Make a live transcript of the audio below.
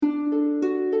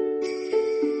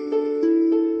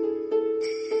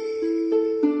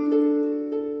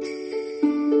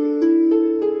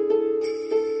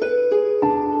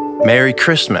Merry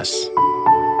Christmas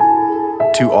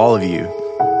to all of you.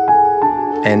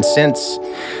 And since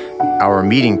our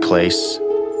meeting place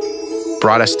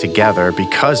brought us together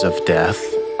because of death,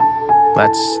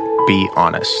 let's be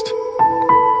honest.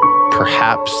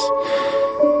 Perhaps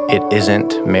it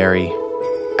isn't merry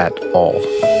at all.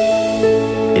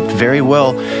 It very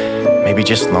well may be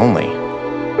just lonely,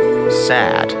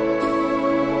 sad,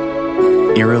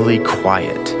 eerily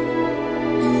quiet.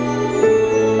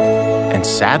 And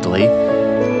sadly,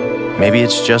 maybe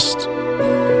it's just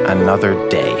another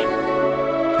day.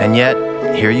 And yet,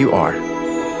 here you are,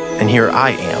 and here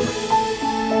I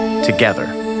am, together.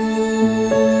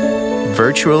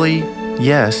 Virtually,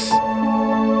 yes,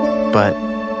 but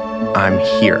I'm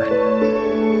here.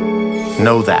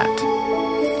 Know that.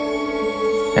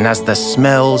 And as the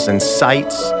smells and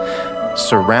sights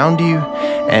surround you,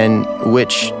 and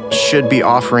which should be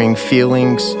offering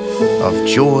feelings of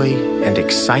joy and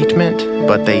excitement,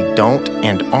 but they don't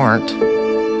and aren't,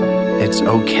 it's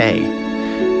okay,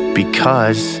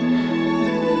 because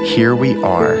here we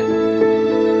are,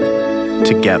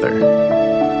 together.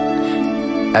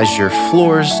 As your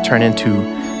floors turn into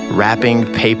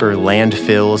wrapping paper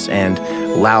landfills and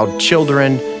loud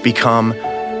children become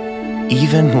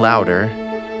even louder,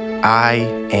 I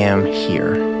am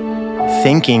here,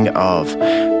 thinking of,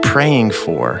 praying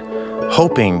for,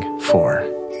 hoping for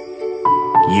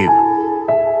you.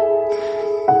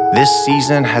 This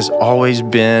season has always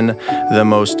been the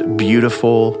most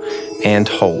beautiful and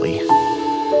holy.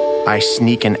 I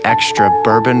sneak an extra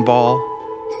bourbon ball.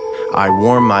 I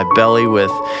warm my belly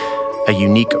with a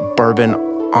unique bourbon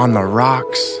on the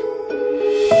rocks,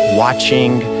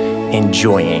 watching,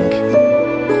 enjoying.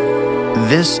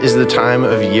 This is the time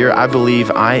of year I believe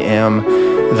I am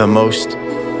the most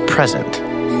present.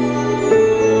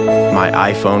 My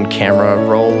iPhone camera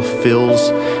roll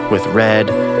fills with red,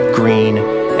 green,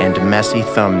 and messy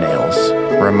thumbnails,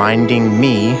 reminding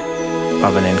me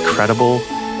of an incredible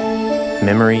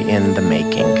memory in the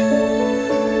making.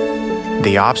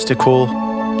 The obstacle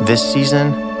this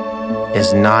season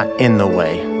is not in the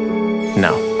way.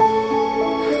 No.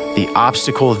 The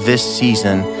obstacle this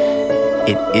season,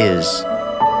 it is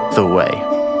the way.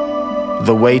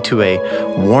 The way to a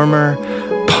warmer,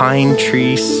 pine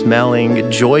tree smelling,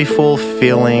 joyful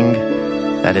feeling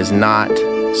that is not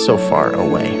so far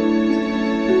away.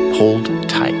 Hold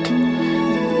tight.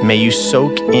 May you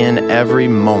soak in every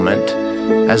moment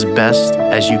as best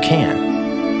as you can.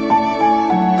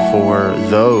 For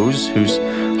those whose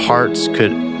hearts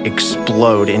could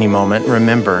explode any moment,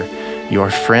 remember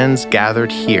your friends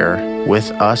gathered here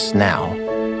with us now,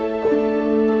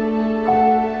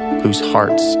 whose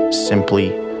hearts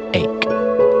simply ache.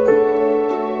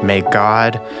 May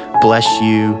God bless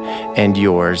you and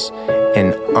yours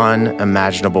in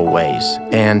unimaginable ways.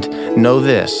 And know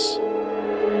this,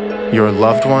 your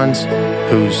loved ones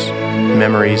whose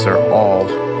memories are all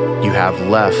you have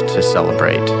left to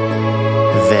celebrate,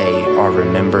 they are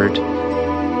remembered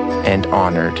and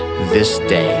honored this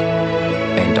day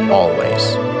and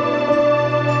always.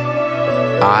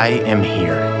 I am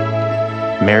here.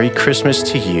 Merry Christmas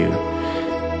to you.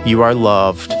 You are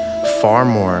loved far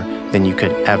more than you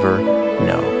could ever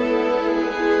know.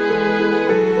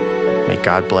 May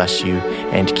God bless you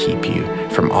and keep you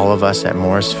from all of us at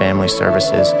Morris Family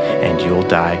Services, and you'll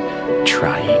die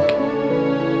trying.